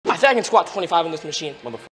I can squat 25 in this machine.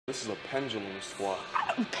 Motherfucker, this is a pendulum squat.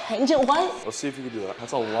 Pendulum? What? Let's see if you can do that.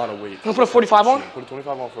 That's a lot of weight. Can I put a 45 on? Put a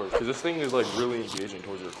 25 on first. Because this thing is like really engaging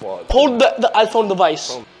towards your quad. Hold the iPhone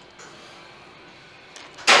device.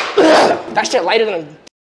 That shit lighter than a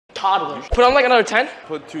toddler. Put on like another 10?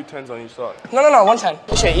 Put 2 10s on each side. No, 110.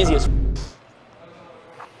 This shit easy as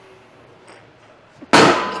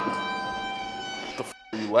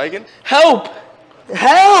Are you lagging? Help!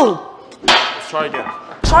 Help! Let's try again.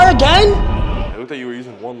 Try again? It looked like you were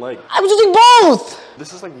using one leg. I was using both!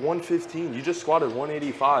 This is like 115. You just squatted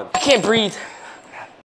 185. I can't breathe.